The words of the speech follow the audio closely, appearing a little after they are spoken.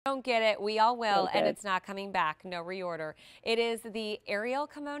don't get it, we all will, So and good. it's not coming back. No reorder. It is the Ariel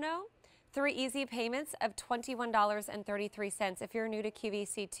Kimono. 3 easy payments of $21.33. If you're new to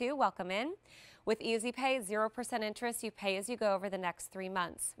QVC too, welcome in. With Easy Pay, 0% interest. You pay as you go over the next 3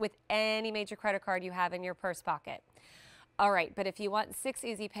 months with any major credit card you have in your purse pocket. All right, but if you want 6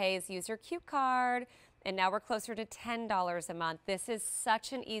 easy pays, use your Cube card, and now we're closer to $10 a month. This is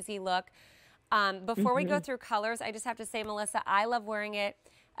such an easy look. Before we go through colors, I just have to say, Melissa, I love wearing it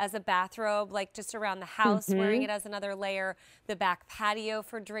as a bathrobe, like just around the house, wearing it as another layer, the back patio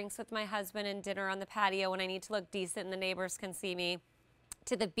for drinks with my husband and dinner on the patio when I need to look decent and the neighbors can see me,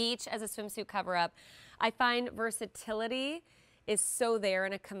 to the beach as a swimsuit cover-up. I find versatility is so there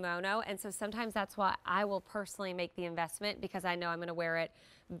in a kimono, and so sometimes that's why I will personally make the investment, because I know I'm going to wear it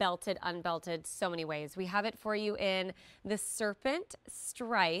belted, unbelted, so many ways. We have it for you in the serpent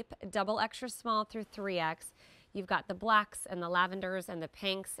stripe, double extra small through 3X. You've got the blacks and the lavenders and the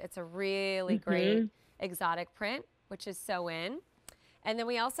pinks. It's a really great exotic print, which is so in. And then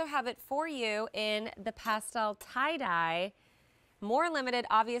we also have it for you in the pastel tie-dye. More limited,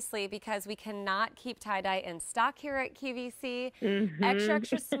 obviously, because we cannot keep tie-dye in stock here at QVC. Extra,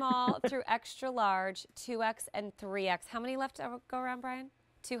 extra small through extra large, 2X and 3X. How many left to go around, Brian?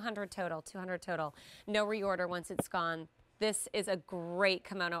 200 total, 200 total. No reorder once it's gone. This is a great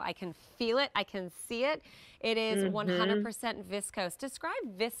kimono. I can feel it. I can see it. It is 100% viscose.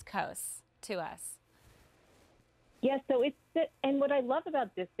 Describe viscose to us. Yeah, so and what I love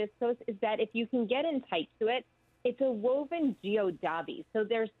about this viscose is that if you can get in tight to it, it's a woven geodabi. So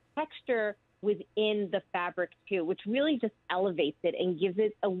there's texture within the fabric too, which really just elevates it and gives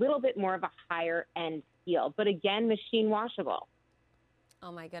it a little bit more of a higher end feel. But again, machine washable.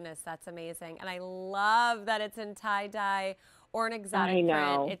 Oh my goodness, that's amazing. And I love that it's in tie-dye or an exotic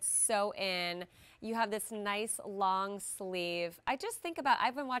print. It's so in. You have this nice long sleeve. I just think about,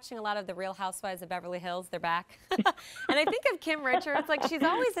 I've been watching a lot of the Real Housewives of Beverly Hills. They're back. And I think of Kim Richards, like she's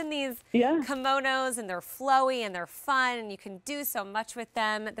always in these kimonos, and they're flowy and they're fun and you can do so much with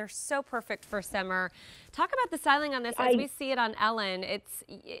them. They're so perfect for summer. Talk about the styling on this as we see it on Ellen. It's,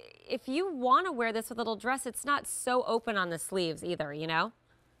 if you want to wear this with a little dress, it's not so open on the sleeves either, you know?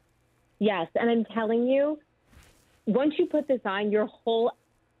 Yes, and I'm telling you, once you put this on, your whole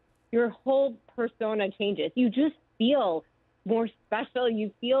persona changes. You just feel more special.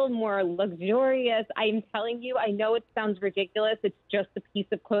 You feel more luxurious. I'm telling you, I know it sounds ridiculous. It's just a piece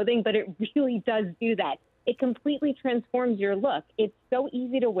of clothing, but it really does do that. It completely transforms your look. It's so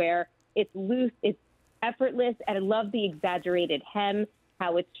easy to wear. It's loose. It's effortless. And I love the exaggerated hem,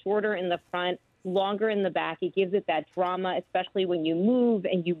 how it's shorter in the front, longer in the back. It gives it that drama, especially when you move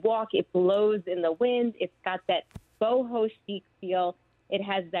and you walk. It blows in the wind. It's got that boho chic feel. It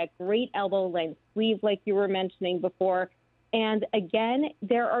has that great elbow length sleeve like you were mentioning before. And again,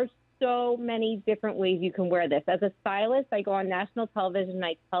 there are so many different ways you can wear this. As a stylist, I go on national television and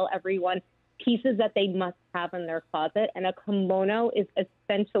I tell everyone pieces that they must have in their closet. And a kimono is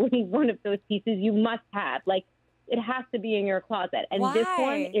essentially one of those pieces you must have. Like, it has to be in your closet. And this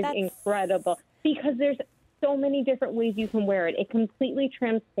one is incredible because there's so many different ways you can wear it. It completely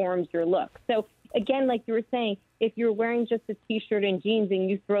transforms your look. So again, like you were saying, if you're wearing just a t-shirt and jeans and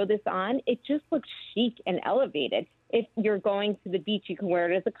you throw this on, it just looks chic and elevated. If you're going to the beach, you can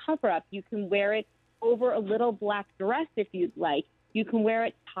wear it as a cover-up. You can wear it over a little black dress if you'd like. You can wear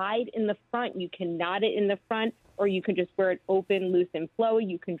it tied in the front. You can knot it in the front, or you can just wear it open, loose, and flowy.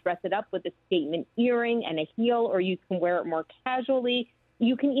 You can dress it up with a statement earring and a heel, or you can wear it more casually.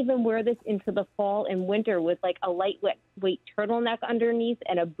 You can even wear this into the fall and winter with like a lightweight turtleneck underneath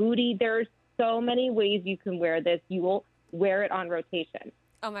and a bootie. There's so many ways you can wear this. You will wear it on rotation.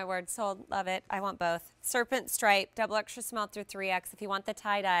 Oh my word, sold, love it. I want both. Serpent stripe, double extra small through 3X. If you want the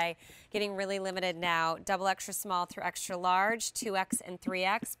tie-dye, getting really limited now, double extra small through extra large, 2X and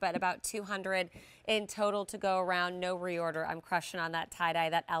 3X, but about 200 in total to go around. No reorder. I'm crushing on that tie-dye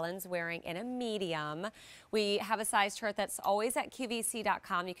that Ellen's wearing in a medium. We have a size chart that's always at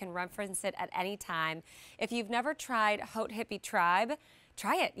QVC.com. You can reference it at any time. If you've never tried Haute Hippie Tribe,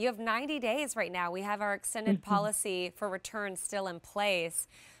 try it. You have 90 days right now. We have our extended policy for returns still in place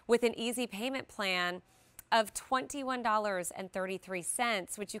with an easy payment plan of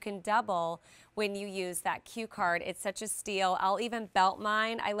 $21.33, which you can double when you use that Q card. It's such a steal. I'll even belt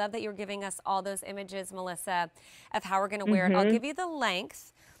mine. I love that you're giving us all those images, Melissa, of how we're going to wear it. I'll give you the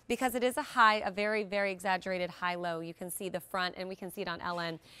length because it is a very, very exaggerated high-low. You can see the front, and we can see it on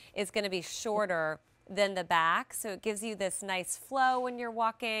Ellen, is going to be shorter than the back. So it gives you this nice flow when you're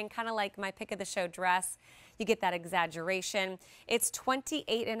walking, kind of like my pick of the show dress. You get that exaggeration. It's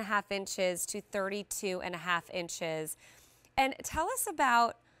 28.5 inches to 32.5 inches. And tell us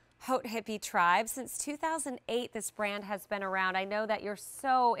about Haute Hippie Tribe. Since 2008, this brand has been around. I know that you're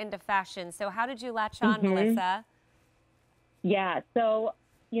so into fashion. So how did you latch on, Melissa? Yeah, so,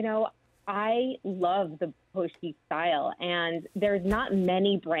 I love the Haute Hippie style, and there's not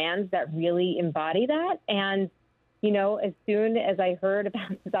many brands that really embody that. And, as soon as I heard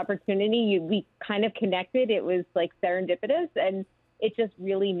about this opportunity, we kind of connected. It was like serendipitous, and it just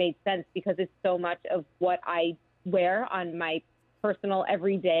really made sense because it's so much of what I wear on my personal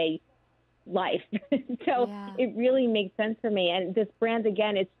everyday life. So it really makes sense for me. And this brand,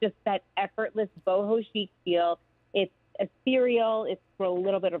 again, it's just that effortless boho chic feel. It's ethereal. It's a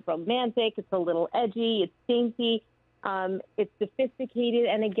little bit of romantic. It's a little edgy. It's dainty. It's sophisticated.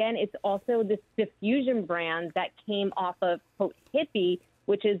 And again, it's also this diffusion brand that came off of Haute Hippie,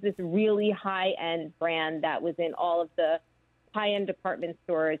 which is this really high-end brand that was in all of the high-end department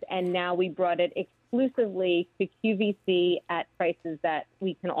stores. And now we brought it exclusively to QVC at prices that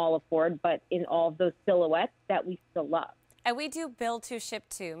we can all afford, but in all of those silhouettes that we still love. And we do bill to ship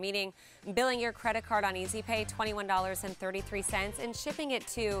to, meaning billing your credit card on Easy Pay, $21.33, and shipping it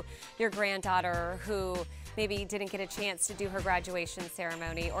to your granddaughter who maybe didn't get a chance to do her graduation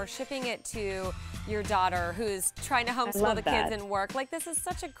ceremony, or shipping it to your daughter who's trying to homeschool the kids and work. Like, this is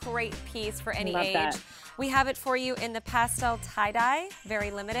such a great piece for any age. We have it for you in the pastel tie-dye, very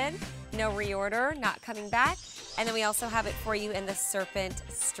limited, no reorder, not coming back. And then we also have it for you in the serpent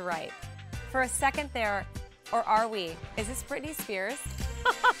stripe. For a second there, or are we? Is this Britney Spears?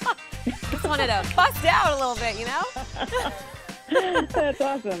 Just wanted to bust out a little bit, That's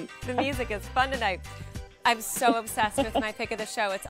awesome. The music is fun tonight. I'm so obsessed with my pick of the show. It's